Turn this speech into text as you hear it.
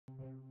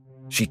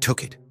She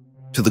took it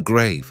to the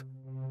grave,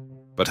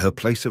 but her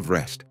place of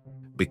rest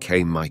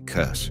became my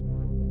curse.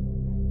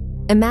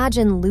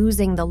 Imagine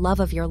losing the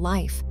love of your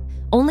life,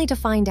 only to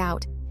find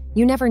out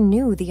you never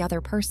knew the other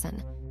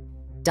person.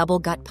 Double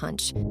gut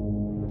punch,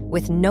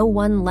 with no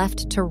one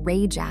left to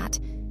rage at,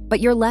 but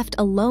you're left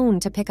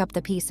alone to pick up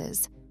the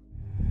pieces.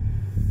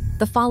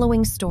 The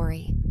following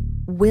story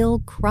will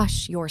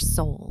crush your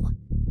soul.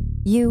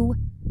 You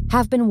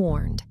have been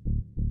warned.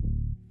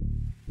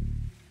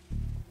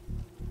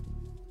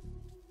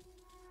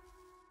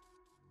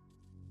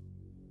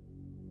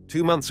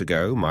 Two months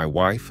ago, my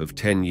wife of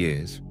 10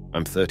 years,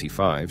 I'm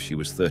 35, she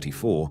was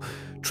 34,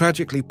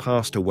 tragically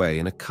passed away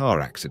in a car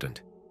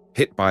accident,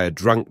 hit by a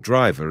drunk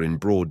driver in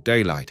broad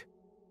daylight.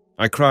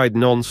 I cried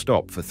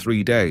non-stop for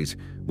 3 days.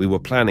 We were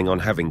planning on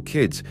having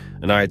kids,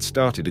 and I had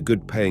started a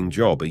good-paying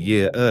job a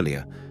year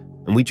earlier,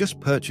 and we just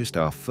purchased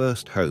our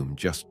first home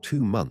just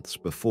 2 months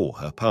before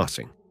her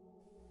passing.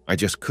 I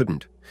just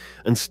couldn't,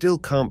 and still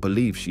can't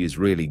believe she is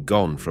really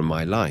gone from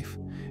my life.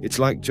 It's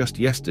like just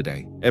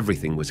yesterday,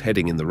 everything was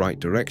heading in the right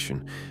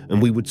direction,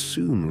 and we would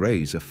soon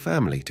raise a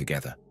family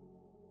together.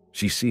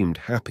 She seemed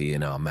happy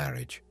in our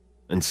marriage,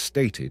 and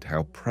stated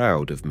how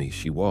proud of me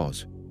she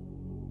was.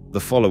 The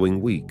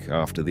following week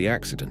after the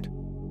accident,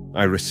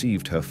 I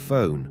received her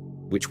phone,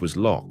 which was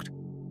locked.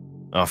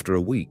 After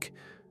a week,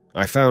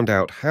 I found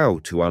out how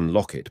to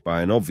unlock it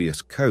by an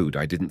obvious code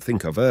I didn't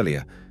think of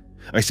earlier.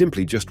 I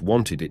simply just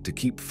wanted it to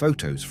keep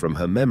photos from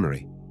her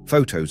memory,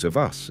 photos of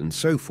us and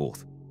so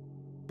forth.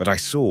 But I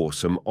saw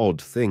some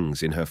odd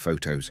things in her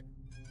photos,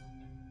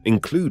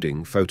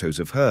 including photos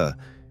of her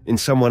in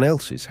someone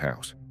else's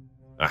house,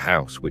 a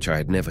house which I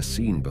had never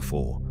seen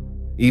before,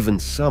 even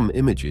some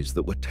images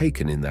that were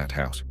taken in that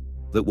house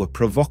that were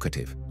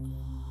provocative.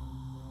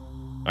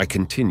 I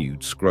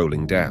continued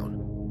scrolling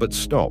down, but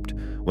stopped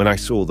when I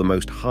saw the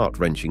most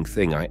heart-wrenching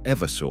thing I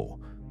ever saw,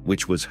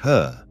 which was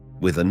her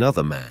with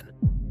another man.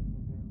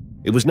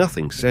 It was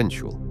nothing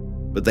sensual,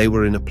 but they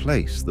were in a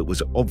place that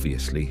was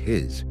obviously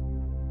his.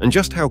 And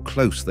just how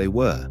close they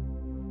were,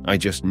 I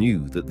just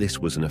knew that this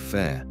was an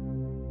affair.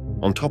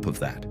 On top of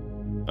that,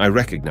 I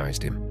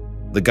recognized him.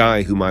 The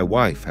guy who my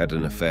wife had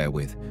an affair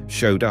with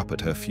showed up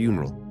at her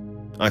funeral.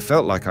 I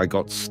felt like I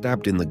got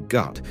stabbed in the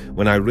gut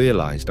when I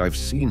realized I've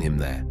seen him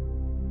there.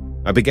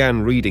 I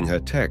began reading her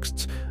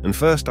texts, and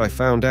first I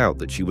found out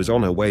that she was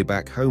on her way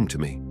back home to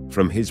me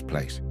from his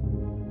place.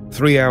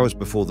 3 hours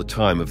before the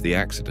time of the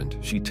accident,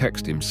 she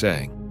texted him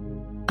saying,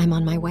 I'm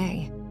on my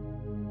way.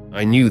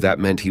 I knew that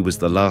meant he was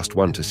the last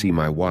one to see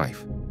my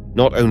wife.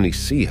 Not only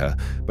see her,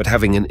 but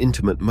having an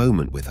intimate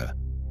moment with her.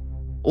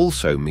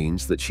 Also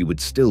means that she would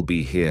still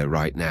be here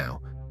right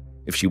now,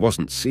 if she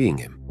wasn't seeing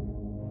him.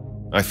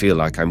 I feel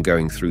like I'm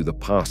going through the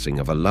passing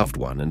of a loved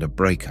one and a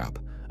breakup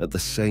at the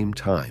same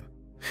time.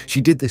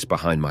 She did this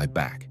behind my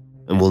back,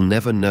 and will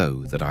never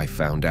know that I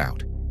found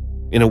out.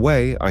 In a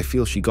way, I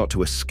feel she got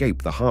to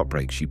escape the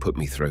heartbreak she put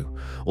me through,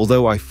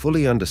 although I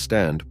fully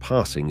understand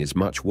passing is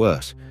much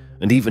worse,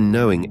 and even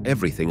knowing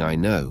everything I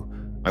know,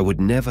 I would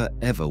never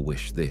ever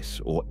wish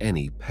this or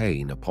any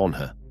pain upon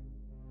her.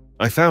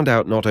 I found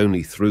out not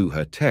only through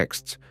her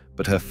texts,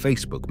 but her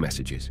Facebook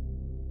messages.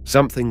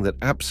 Something that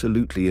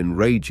absolutely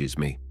enrages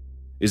me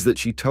is that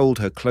she told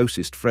her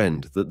closest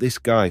friend that this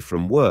guy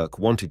from work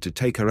wanted to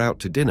take her out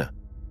to dinner.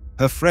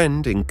 Her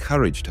friend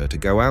encouraged her to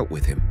go out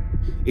with him.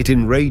 It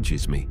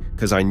enrages me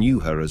because I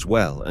knew her as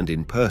well and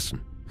in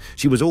person.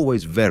 She was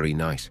always very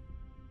nice.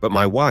 But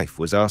my wife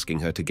was asking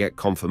her to get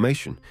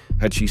confirmation.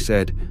 Had she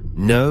said,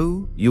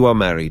 "No, you are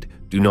married,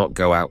 do not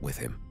go out with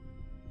him,"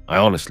 I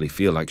honestly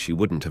feel like she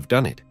wouldn't have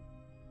done it.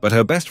 But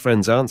her best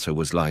friend's answer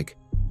was like,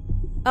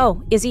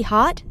 "Oh, is he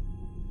hot?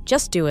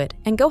 Just do it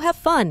and go have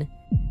fun."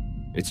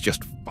 It's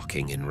just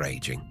fucking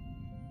enraging.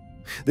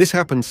 This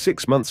happened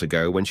 6 months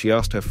ago when she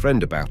asked her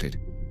friend about it.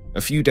 A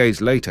few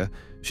days later,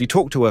 she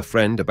talked to her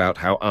friend about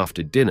how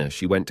after dinner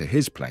she went to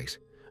his place,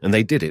 and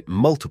they did it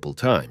multiple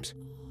times.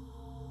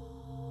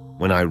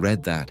 When I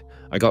read that,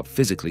 I got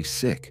physically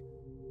sick.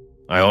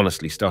 I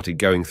honestly started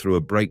going through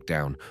a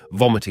breakdown,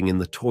 vomiting in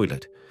the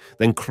toilet,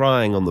 then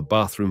crying on the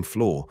bathroom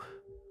floor.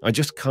 I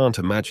just can't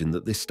imagine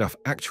that this stuff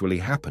actually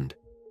happened,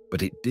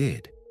 but it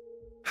did.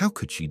 How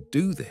could she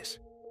do this?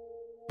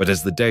 But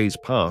as the days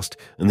passed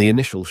and the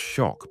initial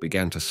shock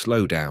began to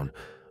slow down,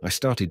 I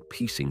started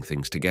piecing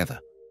things together.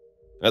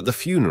 At the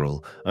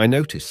funeral, I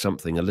noticed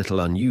something a little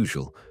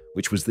unusual,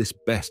 which was this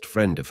best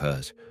friend of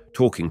hers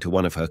talking to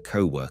one of her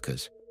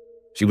co-workers.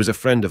 She was a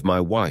friend of my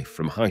wife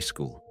from high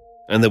school,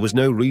 and there was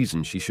no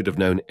reason she should have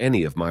known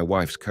any of my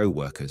wife's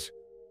co-workers.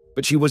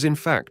 But she was in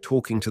fact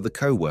talking to the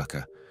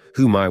co-worker,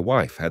 who my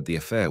wife had the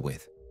affair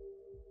with.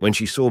 When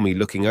she saw me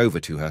looking over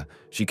to her,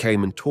 she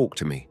came and talked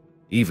to me,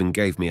 even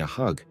gave me a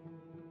hug.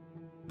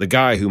 The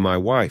guy who my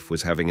wife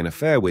was having an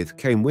affair with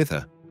came with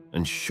her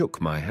and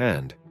shook my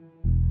hand.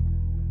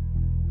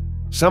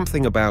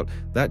 Something about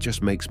that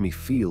just makes me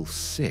feel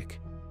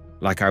sick,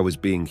 like I was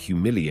being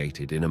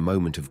humiliated in a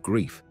moment of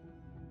grief.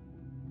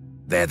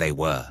 There they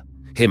were,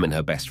 him and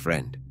her best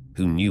friend,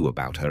 who knew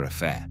about her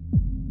affair.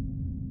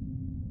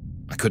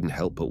 I couldn't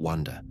help but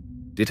wonder,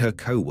 Did her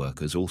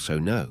co-workers also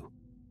know?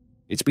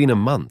 It's been a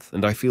month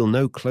and I feel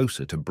no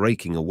closer to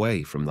breaking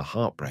away from the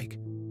heartbreak.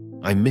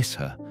 I miss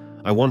her.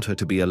 I want her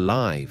to be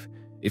alive.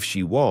 If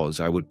she was,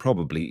 I would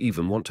probably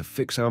even want to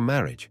fix our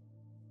marriage.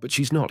 But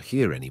she's not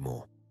here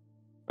anymore.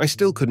 I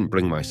still couldn't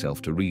bring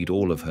myself to read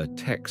all of her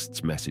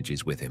text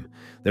messages with him.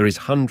 There is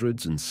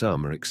hundreds and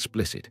some are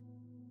explicit.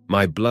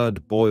 My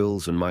blood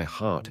boils and my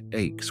heart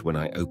aches when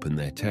I open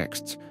their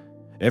texts.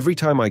 Every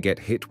time I get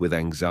hit with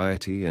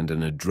anxiety and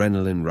an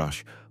adrenaline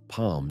rush,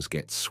 palms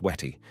get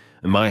sweaty,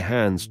 and my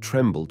hands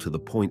tremble to the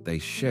point they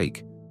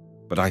shake.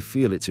 But I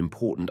feel it's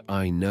important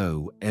I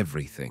know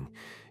everything.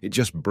 It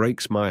just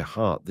breaks my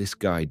heart this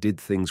guy did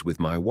things with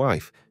my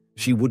wife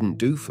she wouldn't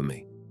do for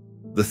me.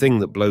 The thing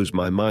that blows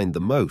my mind the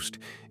most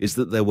is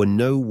that there were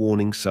no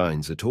warning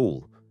signs at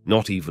all,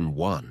 not even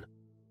one.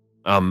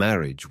 Our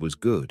marriage was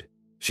good.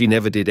 She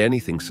never did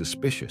anything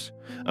suspicious.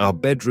 Our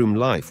bedroom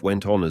life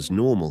went on as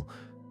normal,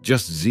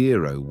 just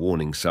zero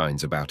warning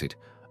signs about it,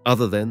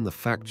 other than the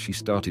fact she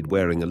started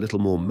wearing a little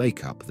more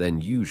makeup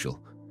than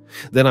usual.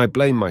 Then I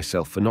blame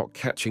myself for not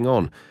catching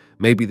on.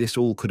 Maybe this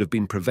all could have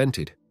been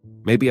prevented.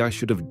 Maybe I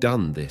should have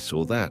done this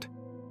or that.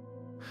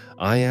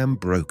 I am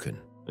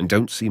broken and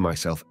don't see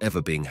myself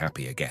ever being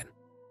happy again.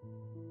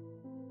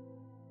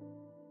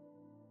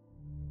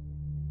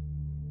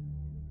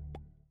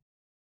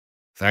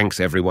 Thanks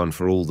everyone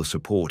for all the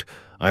support.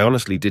 I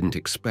honestly didn't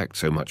expect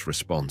so much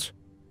response.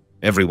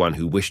 Everyone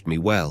who wished me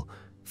well,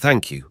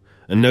 thank you,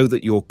 and know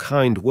that your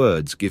kind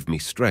words give me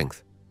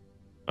strength.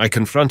 I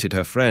confronted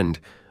her friend,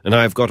 and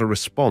I have got a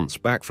response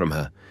back from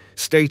her,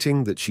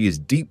 stating that she is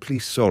deeply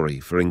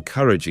sorry for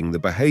encouraging the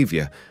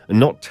behavior and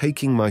not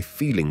taking my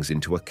feelings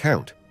into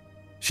account.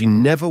 She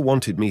never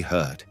wanted me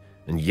hurt,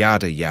 and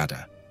yada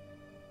yada.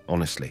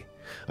 Honestly,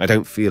 I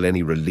don't feel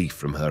any relief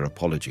from her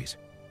apologies.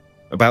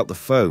 About the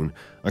phone,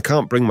 I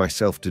can't bring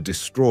myself to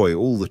destroy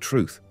all the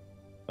truth.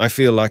 I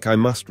feel like I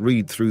must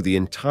read through the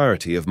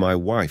entirety of my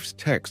wife's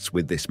texts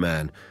with this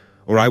man,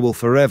 or I will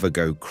forever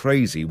go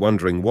crazy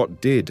wondering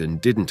what did and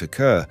didn't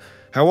occur,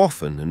 how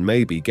often, and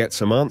maybe get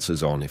some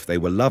answers on if they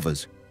were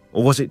lovers,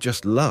 or was it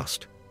just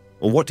lust,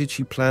 or what did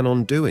she plan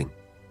on doing?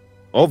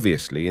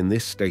 Obviously, in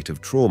this state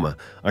of trauma,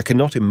 I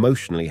cannot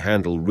emotionally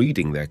handle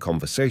reading their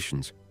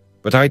conversations,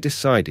 but I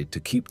decided to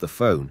keep the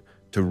phone,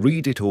 to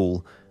read it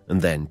all,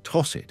 and then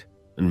toss it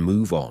and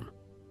move on.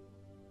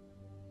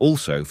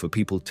 Also, for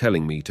people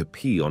telling me to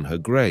pee on her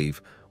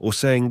grave or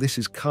saying this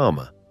is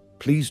karma,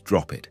 please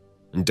drop it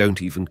and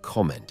don't even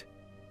comment.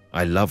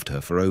 I loved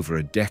her for over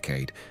a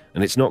decade,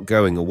 and it's not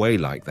going away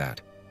like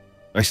that.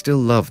 I still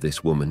love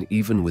this woman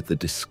even with the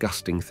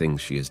disgusting things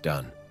she has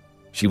done.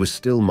 She was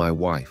still my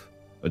wife,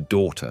 a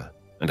daughter,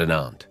 and an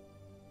aunt.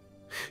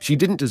 She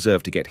didn't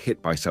deserve to get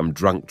hit by some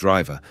drunk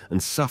driver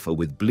and suffer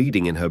with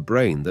bleeding in her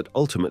brain that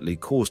ultimately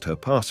caused her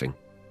passing.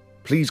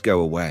 Please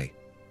go away.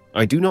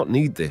 I do not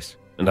need this,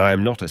 and I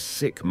am not a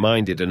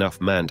sick-minded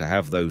enough man to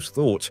have those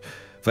thoughts.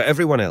 For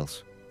everyone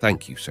else,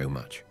 thank you so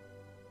much.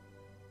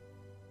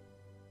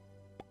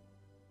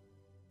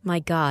 My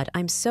God,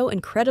 I'm so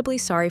incredibly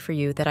sorry for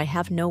you that I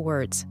have no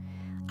words.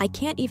 I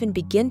can't even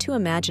begin to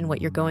imagine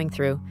what you're going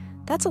through.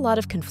 That's a lot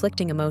of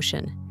conflicting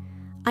emotion.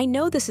 I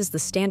know this is the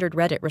standard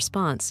Reddit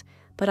response,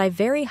 but I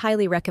very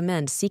highly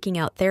recommend seeking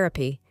out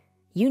therapy.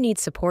 You need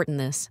support in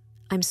this.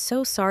 I'm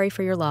so sorry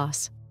for your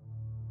loss.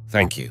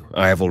 Thank you.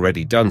 I have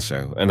already done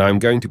so, and I'm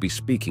going to be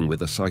speaking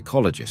with a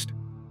psychologist.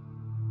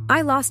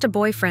 I lost a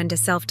boyfriend to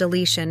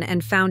self-deletion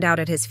and found out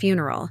at his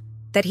funeral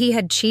that he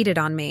had cheated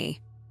on me.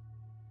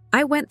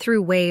 I went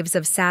through waves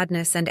of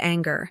sadness and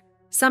anger,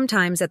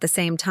 sometimes at the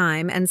same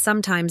time and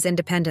sometimes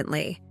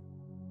independently.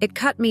 It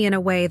cut me in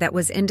a way that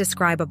was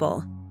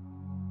indescribable.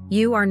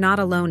 You are not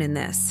alone in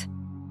this.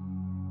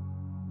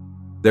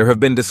 There have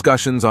been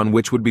discussions on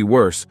which would be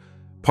worse,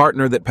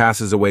 partner that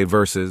passes away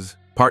versus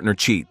partner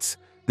cheats.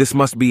 This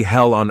must be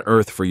hell on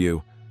earth for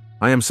you.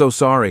 I am so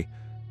sorry.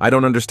 I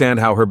don't understand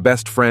how her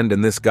best friend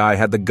and this guy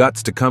had the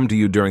guts to come to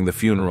you during the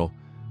funeral.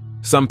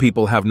 Some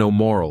people have no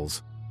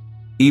morals.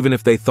 Even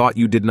if they thought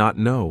you did not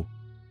know,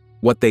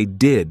 what they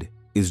did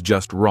is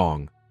just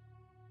wrong.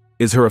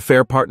 Is her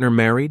affair partner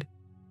married?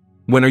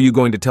 When are you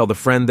going to tell the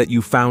friend that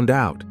you found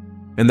out,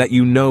 and that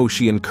you know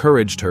she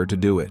encouraged her to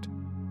do it?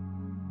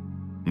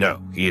 No,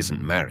 he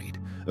isn't married.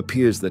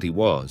 Appears that he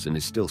was and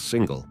is still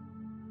single.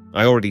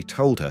 I already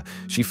told her.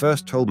 She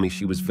first told me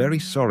she was very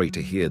sorry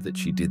to hear that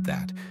she did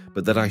that,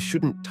 but that I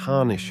shouldn't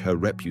tarnish her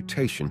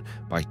reputation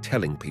by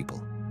telling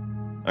people.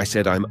 I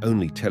said I'm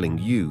only telling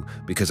you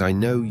because I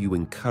know you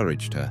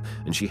encouraged her,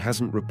 and she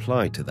hasn't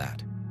replied to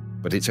that.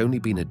 But it's only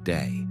been a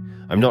day.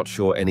 I'm not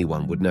sure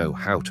anyone would know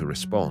how to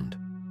respond.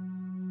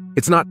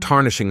 It's not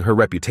tarnishing her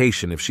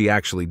reputation if she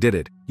actually did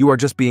it. You are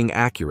just being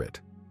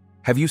accurate.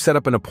 Have you set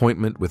up an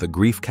appointment with a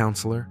grief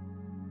counselor?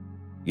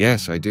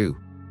 Yes, I do.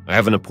 I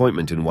have an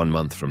appointment in 1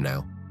 month from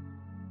now.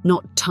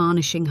 Not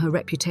tarnishing her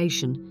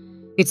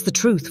reputation. It's the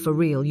truth for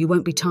real. You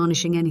won't be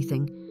tarnishing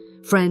anything.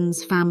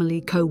 Friends,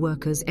 family,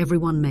 co-workers,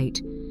 everyone,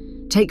 mate.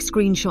 Take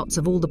screenshots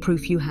of all the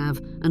proof you have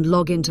and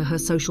log into her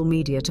social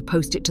media to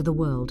post it to the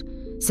world.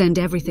 Send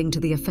everything to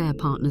the affair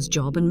partner's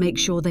job and make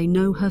sure they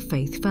know her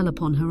faith fell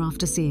upon her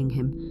after seeing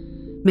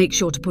him. Make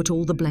sure to put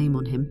all the blame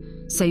on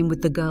him. Same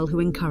with the girl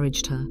who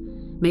encouraged her.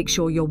 Make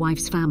sure your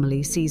wife's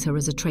family sees her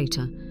as a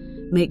traitor.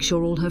 Make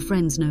sure all her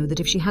friends know that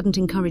if she hadn't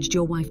encouraged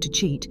your wife to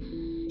cheat,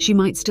 she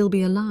might still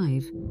be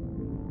alive.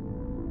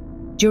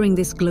 During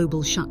this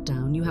global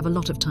shutdown, you have a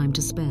lot of time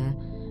to spare.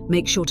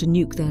 Make sure to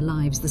nuke their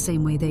lives the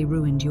same way they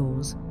ruined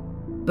yours.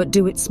 But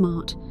do it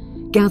smart.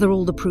 Gather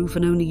all the proof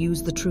and only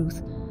use the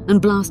truth,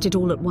 and blast it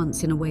all at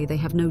once in a way they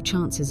have no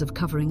chances of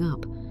covering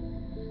up.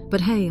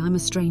 But hey, I'm a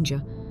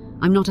stranger.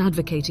 I'm not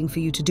advocating for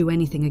you to do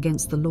anything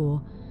against the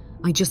law.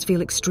 I just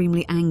feel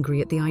extremely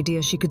angry at the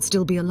idea she could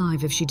still be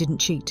alive if she didn't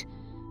cheat.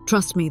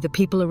 Trust me, the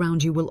people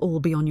around you will all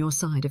be on your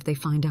side if they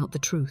find out the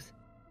truth.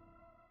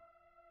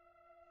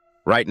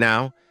 Right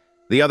now,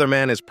 the other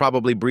man is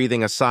probably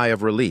breathing a sigh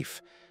of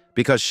relief,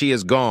 because she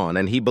is gone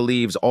and he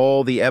believes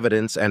all the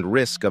evidence and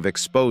risk of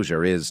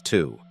exposure is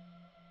too.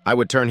 I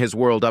would turn his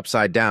world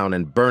upside down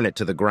and burn it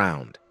to the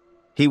ground.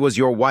 He was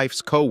your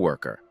wife's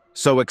co-worker,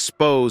 so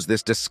expose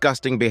this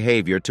disgusting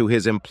behavior to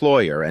his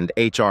employer and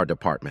HR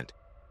department.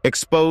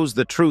 Expose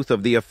the truth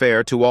of the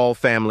affair to all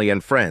family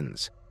and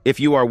friends, if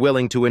you are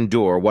willing to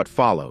endure what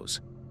follows.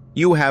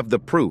 You have the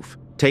proof.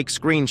 Take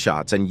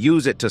screenshots and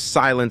use it to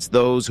silence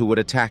those who would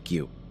attack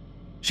you.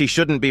 She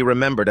shouldn't be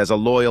remembered as a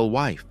loyal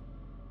wife.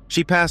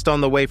 She passed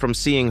on the way from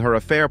seeing her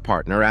affair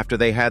partner after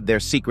they had their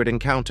secret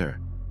encounter.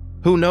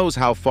 Who knows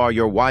how far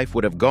your wife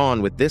would have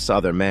gone with this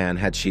other man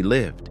had she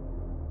lived.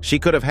 She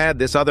could have had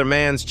this other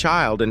man's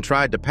child and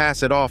tried to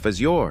pass it off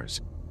as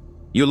yours.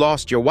 You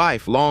lost your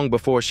wife long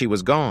before she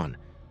was gone.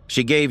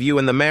 She gave you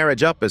and the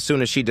marriage up as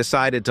soon as she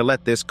decided to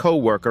let this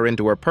co-worker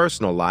into her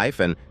personal life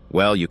and,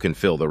 well, you can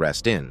fill the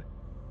rest in.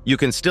 You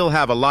can still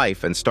have a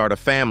life and start a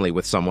family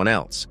with someone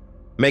else.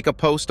 Make a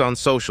post on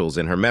socials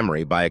in her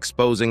memory by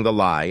exposing the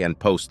lie and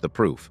post the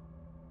proof.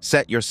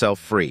 Set yourself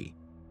free.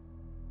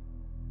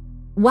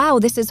 Wow,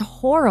 this is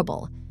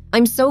horrible.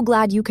 I'm so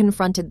glad you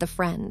confronted the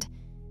friend.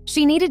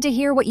 She needed to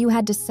hear what you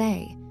had to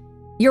say.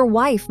 Your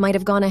wife might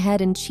have gone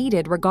ahead and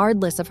cheated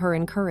regardless of her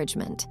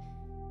encouragement.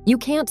 You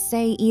can't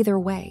say either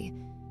way,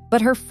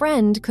 but her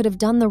friend could have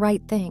done the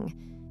right thing,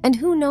 and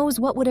who knows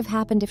what would have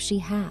happened if she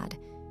had.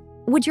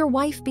 Would your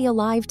wife be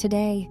alive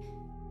today?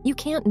 You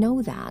can't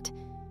know that,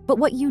 but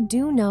what you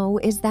do know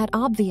is that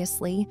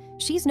obviously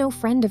she's no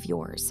friend of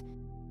yours.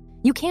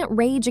 You can't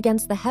rage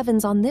against the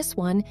heavens on this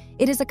one.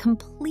 It is a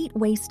complete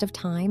waste of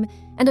time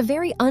and a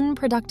very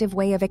unproductive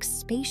way of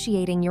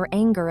expatiating your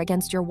anger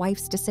against your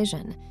wife's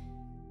decision.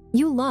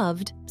 You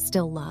loved,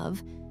 still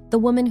love, the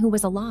woman who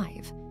was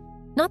alive.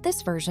 Not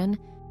this version.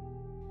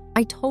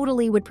 I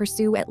totally would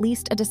pursue at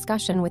least a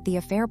discussion with the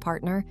affair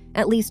partner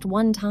at least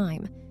one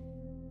time.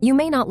 You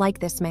may not like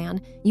this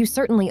man, you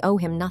certainly owe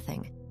him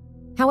nothing.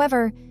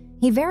 However,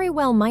 he very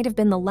well might have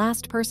been the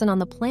last person on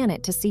the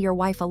planet to see your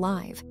wife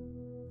alive.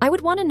 I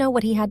would want to know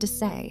what he had to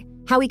say,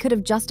 how he could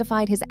have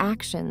justified his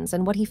actions,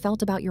 and what he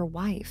felt about your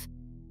wife.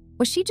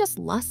 Was she just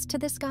lust to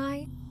this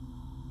guy?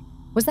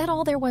 Was that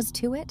all there was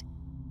to it?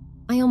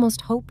 I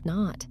almost hope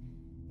not.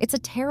 It's a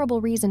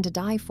terrible reason to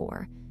die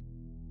for.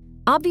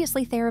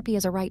 Obviously, therapy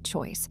is a right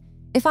choice.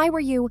 If I were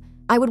you,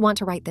 I would want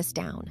to write this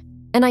down.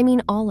 And I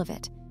mean all of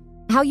it.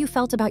 How you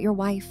felt about your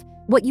wife,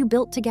 what you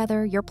built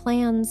together, your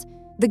plans,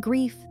 the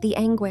grief, the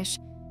anguish,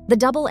 the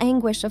double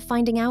anguish of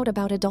finding out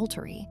about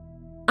adultery.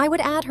 I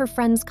would add her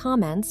friend's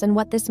comments and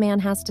what this man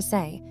has to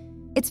say.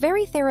 It's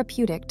very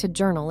therapeutic to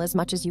journal as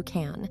much as you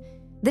can.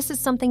 This is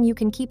something you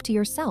can keep to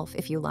yourself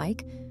if you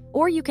like,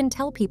 or you can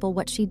tell people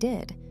what she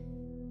did.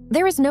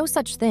 There is no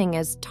such thing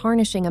as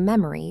tarnishing a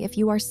memory if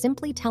you are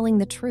simply telling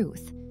the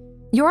truth.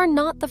 You're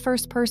not the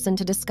first person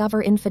to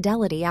discover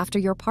infidelity after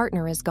your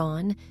partner is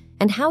gone,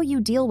 and how you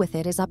deal with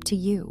it is up to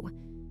you.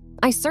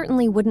 I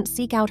certainly wouldn't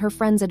seek out her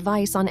friend's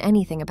advice on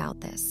anything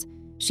about this.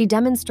 She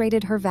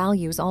demonstrated her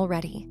values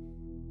already.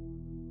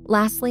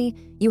 Lastly,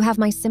 you have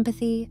my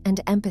sympathy and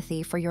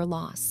empathy for your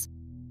loss.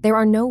 There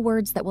are no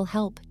words that will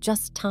help,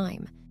 just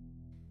time.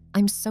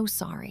 I'm so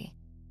sorry.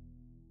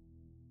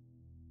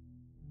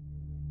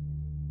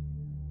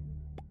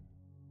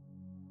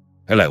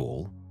 Hello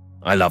all.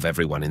 I love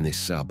everyone in this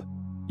sub.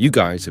 You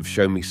guys have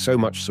shown me so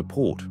much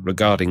support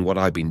regarding what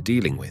I've been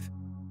dealing with.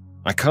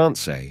 I can't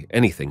say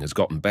anything has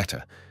gotten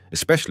better,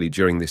 especially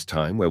during this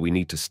time where we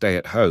need to stay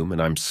at home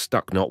and I'm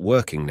stuck not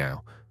working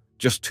now.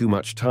 Just too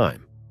much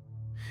time.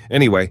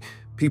 Anyway,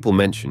 people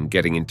mentioned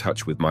getting in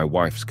touch with my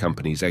wife's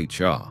company's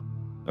HR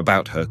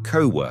about her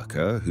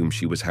co-worker whom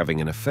she was having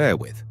an affair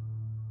with.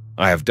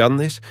 I have done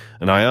this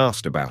and I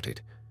asked about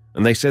it,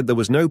 and they said there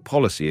was no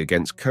policy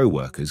against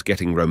co-workers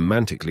getting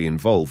romantically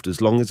involved as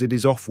long as it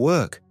is off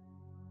work.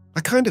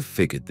 I kind of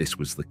figured this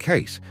was the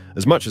case.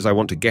 As much as I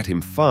want to get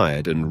him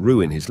fired and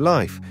ruin his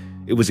life,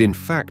 it was in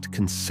fact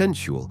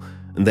consensual,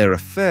 and their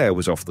affair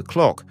was off the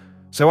clock,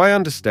 so I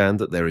understand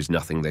that there is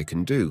nothing they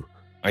can do.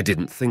 I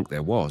didn't think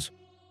there was.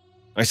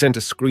 I sent a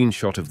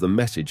screenshot of the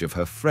message of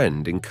her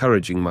friend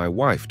encouraging my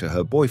wife to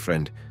her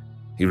boyfriend.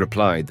 He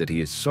replied that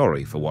he is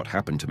sorry for what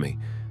happened to me,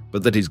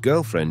 but that his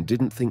girlfriend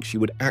didn't think she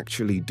would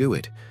actually do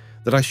it,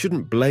 that I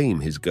shouldn't blame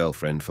his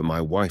girlfriend for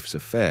my wife's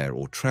affair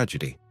or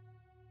tragedy.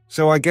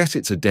 So I guess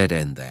it's a dead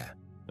end there,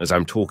 as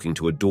I'm talking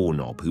to a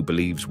doorknob who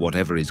believes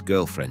whatever his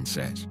girlfriend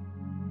says.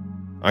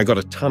 I got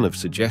a ton of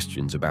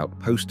suggestions about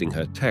posting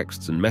her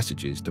texts and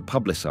messages to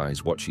publicize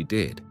what she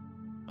did.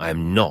 I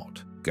am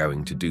not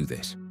going to do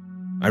this.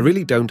 I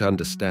really don't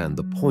understand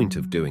the point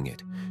of doing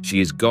it.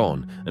 She is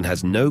gone and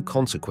has no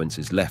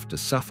consequences left to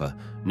suffer.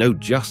 No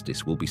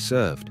justice will be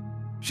served.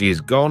 She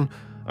is gone.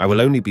 I will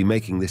only be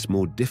making this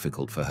more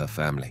difficult for her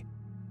family.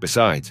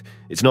 Besides,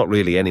 it's not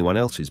really anyone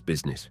else's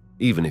business,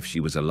 even if she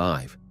was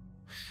alive.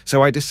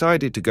 So I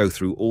decided to go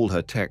through all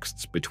her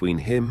texts between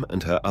him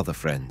and her other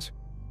friends.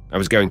 I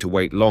was going to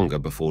wait longer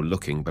before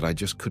looking, but I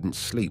just couldn't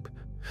sleep.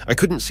 I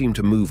couldn't seem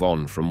to move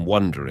on from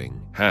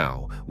wondering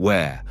how,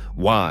 where,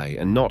 why,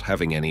 and not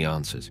having any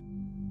answers.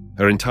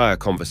 Her entire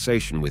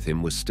conversation with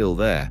him was still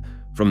there,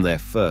 from their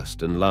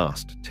first and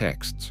last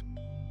texts.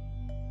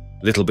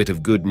 Little bit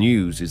of good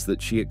news is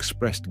that she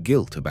expressed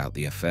guilt about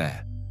the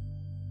affair.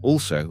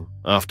 Also,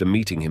 after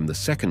meeting him the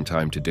second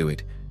time to do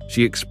it,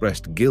 she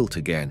expressed guilt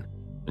again,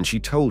 and she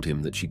told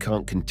him that she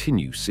can't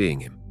continue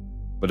seeing him.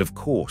 But of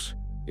course,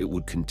 it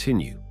would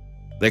continue.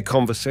 Their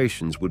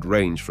conversations would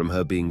range from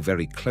her being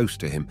very close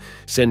to him,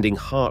 sending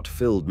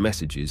heart-filled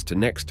messages, to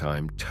next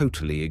time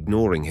totally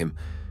ignoring him.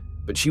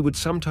 But she would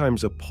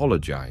sometimes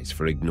apologize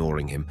for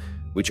ignoring him,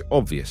 which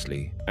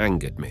obviously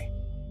angered me.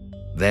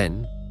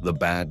 Then, the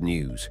bad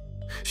news.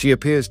 She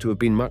appears to have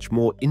been much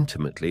more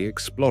intimately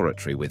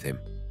exploratory with him.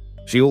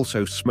 She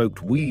also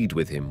smoked weed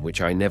with him,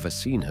 which I never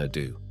seen her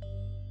do.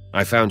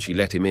 I found she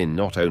let him in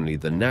not only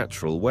the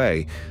natural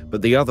way,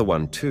 but the other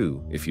one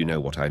too, if you know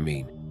what I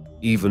mean.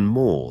 Even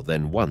more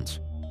than once.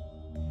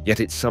 Yet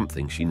it's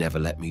something she never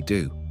let me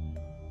do.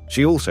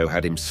 She also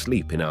had him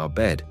sleep in our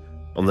bed,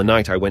 on the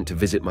night I went to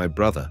visit my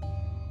brother.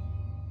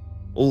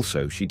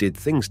 Also, she did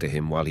things to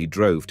him while he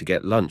drove to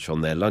get lunch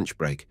on their lunch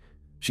break.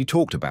 She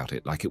talked about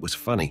it like it was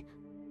funny.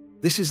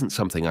 This isn't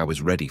something I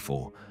was ready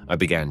for. I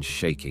began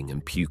shaking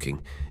and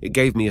puking. It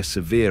gave me a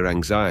severe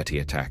anxiety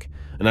attack,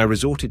 and I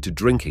resorted to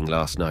drinking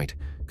last night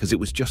because it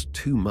was just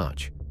too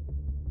much.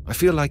 I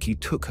feel like he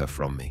took her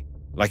from me,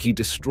 like he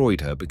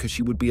destroyed her because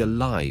she would be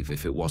alive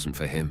if it wasn't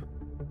for him.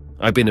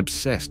 I've been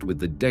obsessed with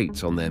the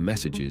dates on their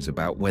messages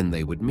about when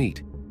they would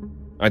meet.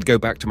 I'd go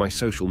back to my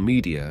social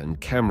media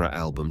and camera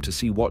album to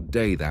see what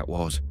day that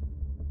was.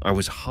 I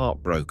was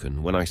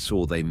heartbroken when I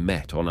saw they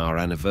met on our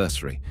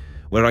anniversary,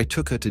 where I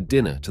took her to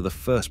dinner to the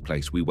first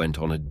place we went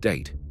on a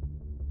date.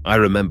 I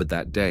remembered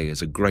that day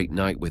as a great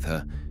night with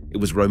her. It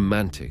was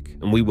romantic,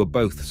 and we were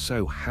both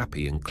so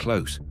happy and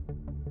close.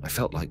 I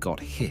felt like got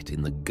hit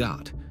in the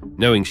gut,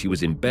 knowing she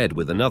was in bed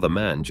with another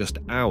man just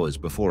hours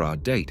before our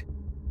date.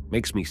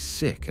 Makes me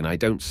sick, and I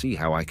don't see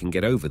how I can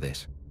get over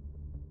this.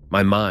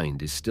 My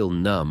mind is still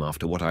numb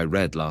after what I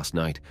read last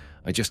night.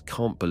 I just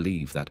can't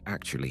believe that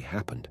actually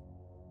happened.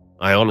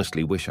 I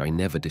honestly wish I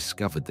never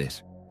discovered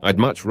this. I'd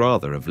much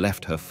rather have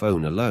left her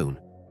phone alone.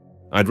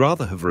 I'd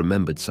rather have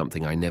remembered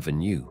something I never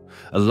knew,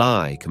 a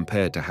lie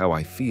compared to how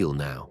I feel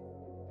now.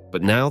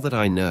 But now that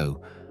I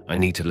know, I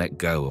need to let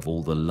go of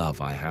all the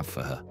love I have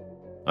for her.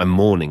 I'm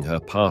mourning her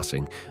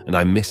passing, and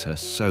I miss her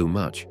so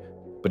much,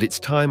 but it's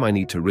time I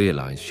need to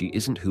realize she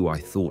isn't who I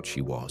thought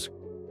she was.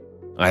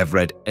 I have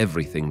read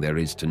everything there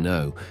is to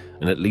know,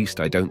 and at least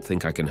I don't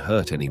think I can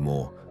hurt any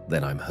more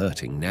than I'm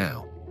hurting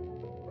now.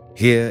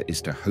 Here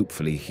is to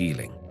hopefully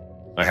healing.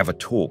 I have a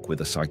talk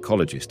with a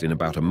psychologist in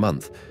about a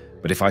month,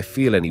 but if I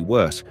feel any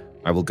worse,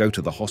 I will go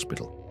to the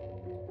hospital.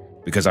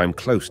 Because I'm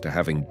close to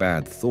having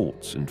bad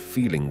thoughts and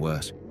feeling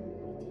worse.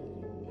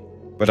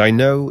 But I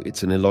know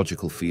it's an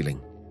illogical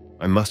feeling.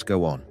 I must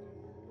go on.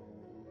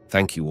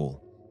 Thank you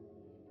all.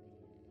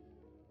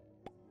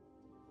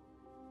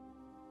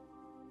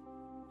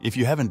 If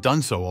you haven't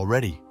done so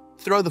already,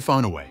 throw the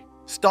phone away.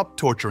 Stop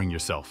torturing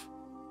yourself.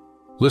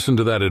 Listen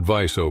to that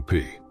advice, OP.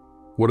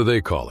 What do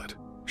they call it?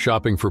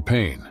 Shopping for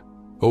pain.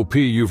 OP,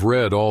 you've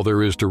read all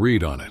there is to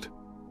read on it.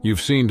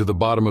 You've seen to the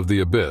bottom of the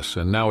abyss,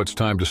 and now it's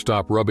time to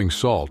stop rubbing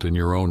salt in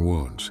your own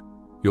wounds.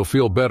 You'll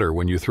feel better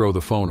when you throw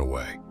the phone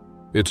away.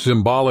 It's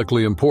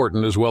symbolically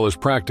important as well as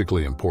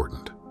practically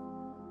important.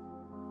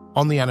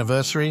 On the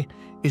anniversary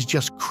is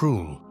just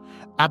cruel,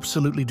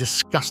 absolutely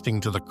disgusting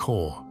to the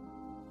core.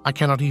 I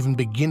cannot even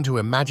begin to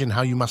imagine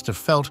how you must have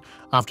felt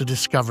after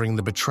discovering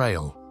the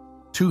betrayal.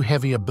 Too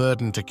heavy a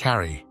burden to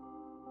carry.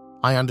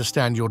 I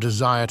understand your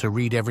desire to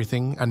read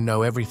everything and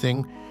know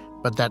everything,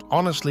 but that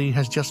honestly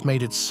has just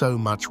made it so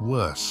much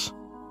worse.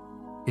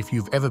 If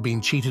you've ever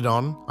been cheated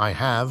on, I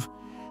have,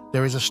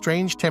 there is a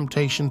strange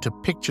temptation to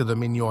picture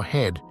them in your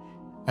head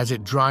as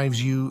it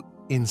drives you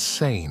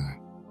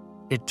insane.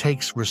 It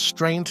takes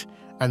restraint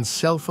and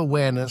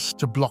self-awareness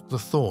to block the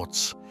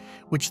thoughts,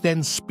 which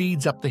then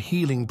speeds up the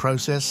healing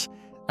process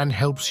and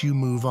helps you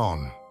move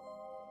on.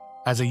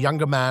 As a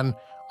younger man,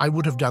 I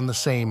would have done the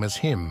same as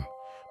him,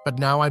 but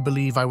now I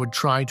believe I would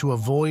try to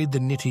avoid the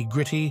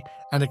nitty-gritty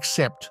and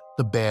accept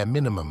the bare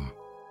minimum.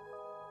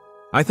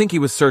 I think he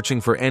was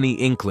searching for any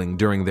inkling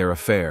during their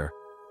affair.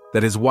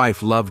 that his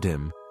wife loved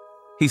him.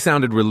 He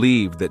sounded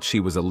relieved that she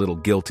was a little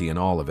guilty in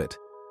all of it,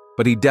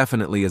 but he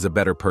definitely is a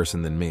better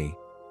person than me.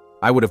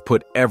 I would have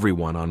put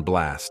everyone on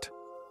blast.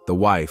 The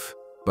wife,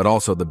 but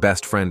also the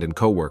best friend and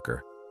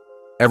coworker.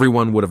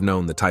 Everyone would have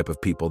known the type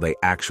of people they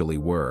actually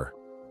were.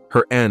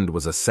 Her end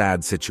was a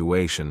sad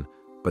situation,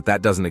 but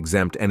that doesn't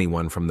exempt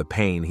anyone from the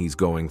pain he's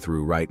going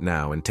through right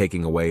now and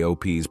taking away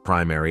OP's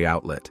primary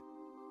outlet.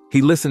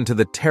 He listened to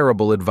the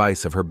terrible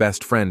advice of her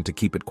best friend to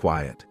keep it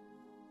quiet.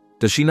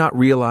 Does she not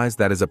realize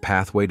that is a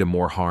pathway to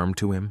more harm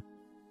to him?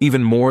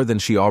 Even more than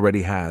she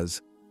already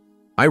has?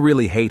 I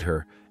really hate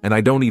her, and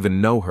I don't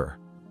even know her.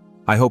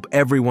 I hope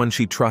everyone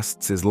she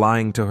trusts is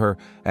lying to her,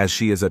 as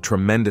she is a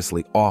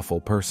tremendously awful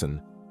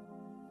person.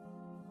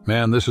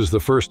 Man, this is the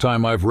first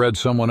time I've read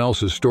someone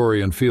else's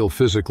story and feel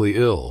physically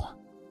ill,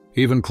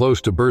 even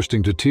close to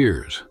bursting to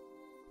tears.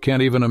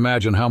 Can't even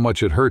imagine how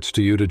much it hurts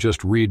to you to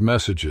just read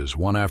messages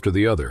one after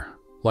the other,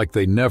 like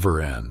they never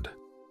end.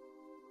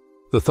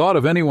 The thought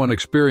of anyone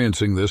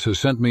experiencing this has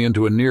sent me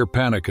into a near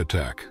panic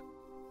attack.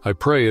 I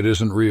pray it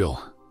isn't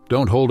real.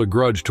 Don't hold a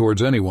grudge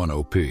towards anyone,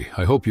 OP.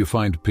 I hope you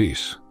find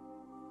peace.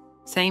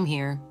 Same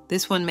here.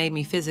 This one made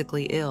me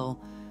physically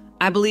ill.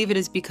 I believe it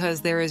is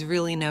because there is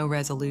really no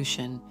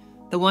resolution.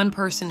 The one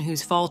person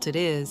whose fault it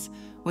is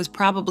was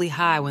probably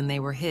high when they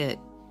were hit.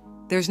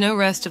 There's no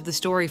rest of the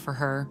story for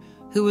her.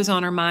 Who was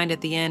on her mind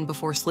at the end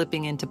before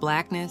slipping into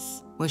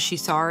blackness? Was she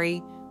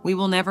sorry? We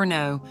will never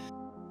know.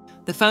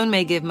 The phone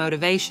may give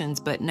motivations,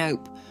 but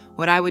nope.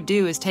 What I would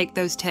do is take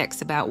those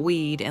texts about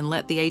weed and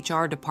let the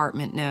HR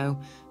department know,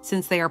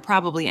 since they are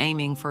probably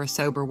aiming for a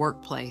sober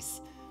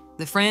workplace.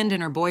 The friend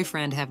and her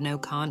boyfriend have no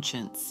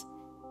conscience.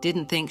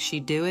 Didn't think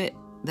she'd do it?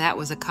 That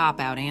was a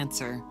cop-out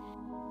answer.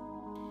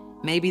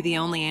 Maybe the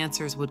only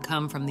answers would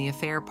come from the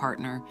affair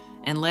partner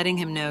and letting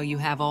him know you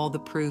have all the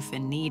proof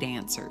and need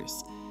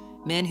answers.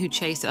 Men who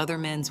chase other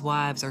men's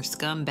wives are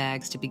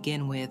scumbags to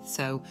begin with,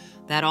 so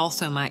that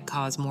also might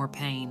cause more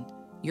pain.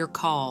 Your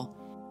call.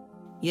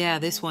 Yeah,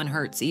 this one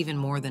hurts even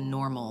more than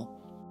normal.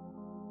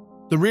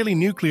 The really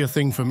nuclear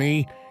thing for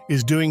me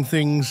is doing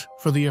things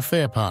for the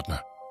affair partner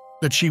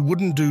that she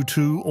wouldn't do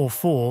to or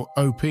for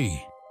OP.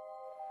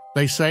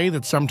 They say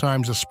that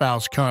sometimes a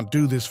spouse can't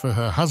do this for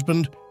her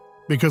husband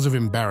because of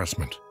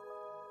embarrassment.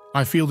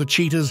 I feel the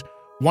cheaters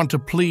want to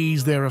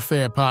please their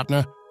affair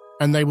partner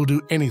and they will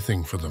do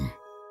anything for them,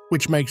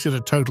 which makes it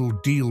a total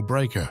deal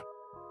breaker.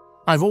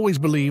 I've always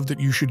believed that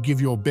you should give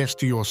your best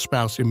to your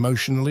spouse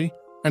emotionally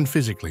and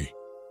physically.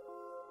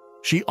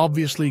 She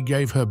obviously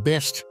gave her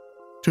best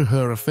to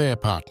her affair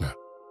partner.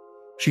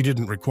 She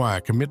didn't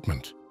require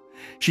commitment.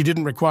 She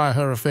didn't require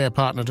her affair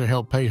partner to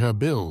help pay her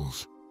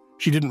bills.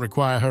 She didn't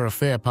require her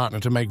affair partner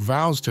to make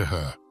vows to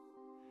her.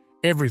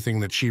 Everything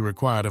that she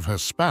required of her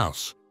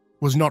spouse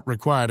was not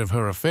required of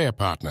her affair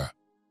partner,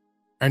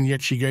 and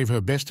yet she gave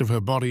her best of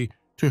her body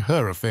to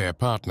her affair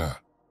partner.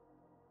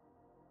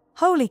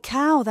 Holy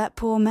cow, that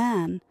poor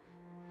man.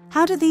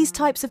 How do these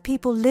types of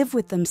people live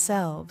with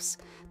themselves?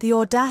 The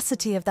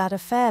audacity of that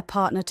affair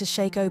partner to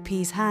shake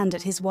OP's hand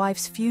at his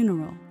wife's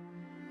funeral.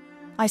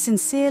 I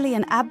sincerely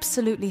and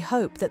absolutely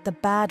hope that the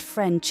bad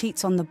friend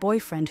cheats on the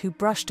boyfriend who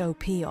brushed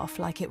OP off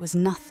like it was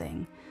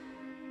nothing.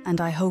 And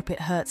I hope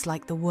it hurts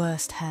like the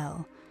worst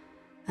hell,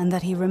 and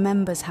that he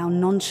remembers how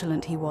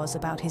nonchalant he was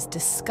about his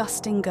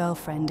disgusting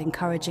girlfriend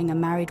encouraging a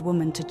married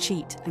woman to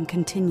cheat and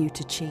continue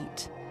to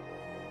cheat.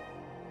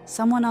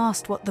 Someone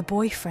asked what the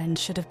boyfriend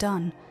should have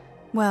done.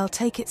 Well,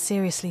 take it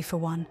seriously for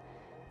one.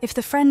 If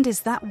the friend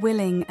is that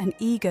willing and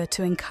eager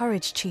to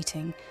encourage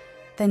cheating,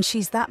 then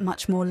she's that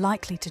much more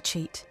likely to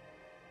cheat.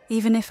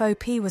 Even if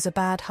OP was a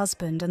bad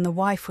husband and the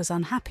wife was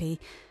unhappy,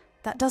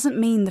 that doesn't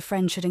mean the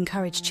friend should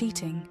encourage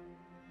cheating.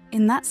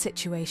 In that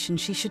situation,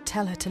 she should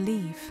tell her to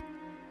leave.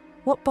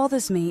 What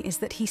bothers me is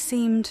that he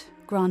seemed,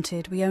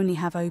 granted we only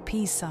have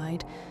OP's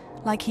side,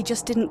 like he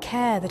just didn't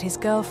care that his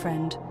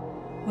girlfriend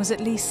was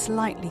at least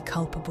slightly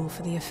culpable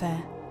for the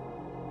affair.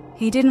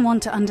 He didn't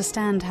want to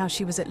understand how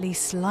she was at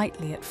least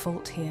slightly at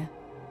fault here.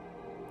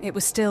 It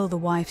was still the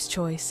wife's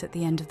choice at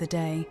the end of the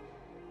day,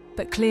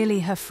 but clearly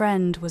her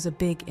friend was a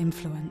big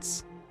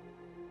influence.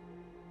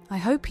 I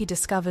hope he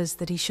discovers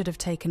that he should have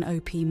taken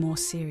OP more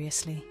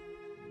seriously.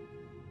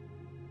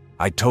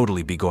 I'd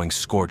totally be going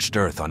scorched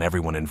earth on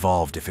everyone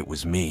involved if it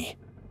was me.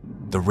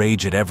 The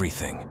rage at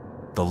everything,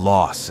 the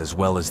loss as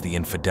well as the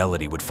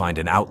infidelity would find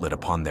an outlet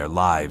upon their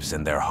lives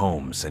and their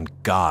homes, and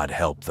God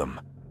help them.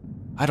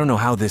 I don't know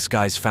how this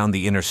guy's found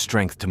the inner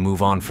strength to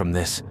move on from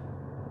this.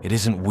 It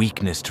isn't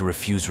weakness to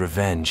refuse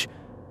revenge.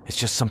 It's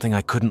just something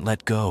I couldn't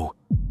let go.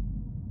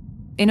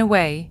 In a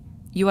way,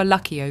 you are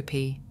lucky, OP.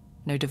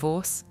 No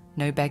divorce,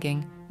 no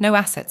begging, no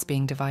assets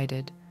being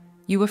divided.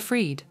 You were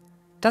freed.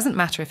 Doesn't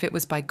matter if it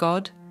was by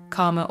God,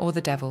 karma, or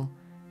the devil.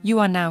 You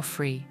are now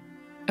free.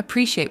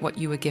 Appreciate what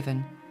you were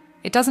given.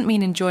 It doesn't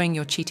mean enjoying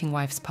your cheating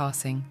wife's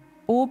passing,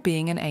 or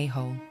being an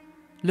a-hole.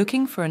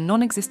 Looking for a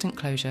non-existent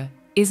closure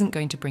isn't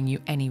going to bring you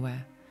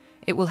anywhere.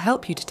 It will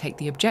help you to take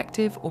the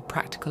objective or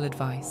practical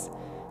advice.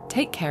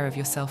 Take care of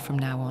yourself from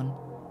now on.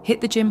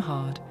 Hit the gym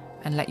hard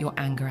and let your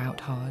anger out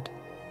hard.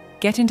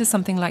 Get into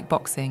something like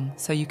boxing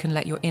so you can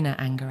let your inner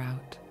anger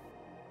out.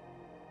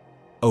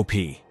 OP,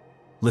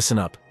 listen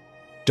up.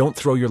 Don't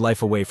throw your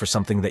life away for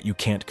something that you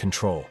can't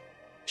control.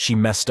 She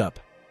messed up.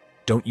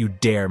 Don't you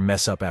dare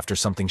mess up after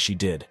something she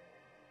did.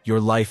 Your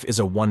life is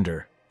a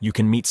wonder. You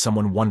can meet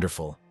someone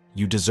wonderful.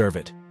 You deserve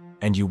it,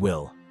 and you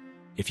will.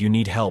 If you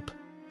need help,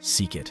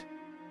 seek it.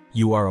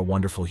 You are a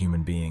wonderful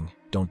human being.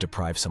 Don't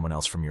deprive someone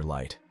else from your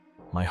light.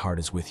 My heart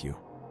is with you.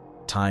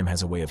 Time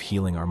has a way of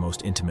healing our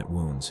most intimate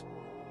wounds.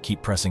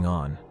 Keep pressing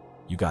on.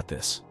 You got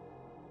this.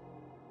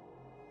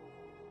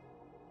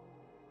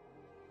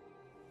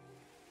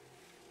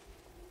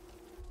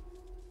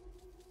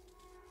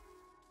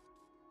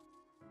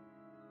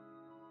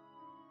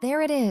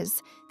 There it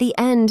is, the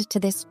end to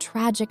this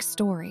tragic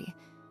story.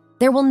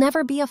 There will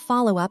never be a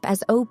follow-up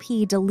as OP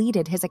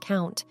deleted his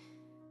account.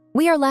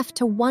 We are left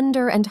to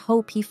wonder and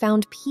hope he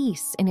found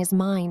peace in his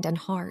mind and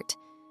heart.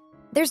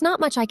 There's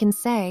not much I can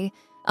say,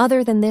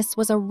 other than this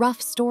was a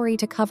rough story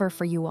to cover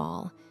for you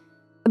all.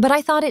 But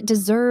I thought it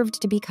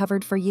deserved to be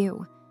covered for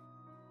you.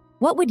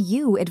 What would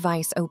you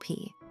advise OP?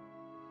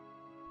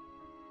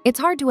 It's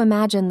hard to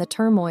imagine the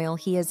turmoil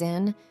he is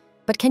in,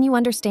 but can you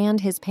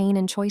understand his pain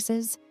and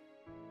choices?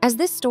 As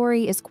this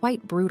story is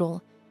quite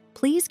brutal,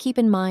 please keep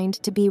in mind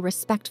to be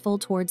respectful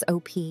towards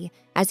OP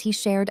as he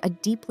shared a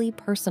deeply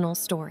personal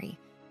story.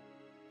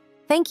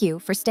 Thank you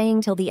for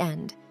staying till the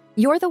end.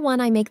 You're the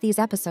one I make these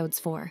episodes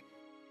for.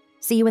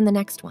 See you in the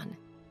next one,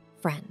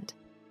 friend.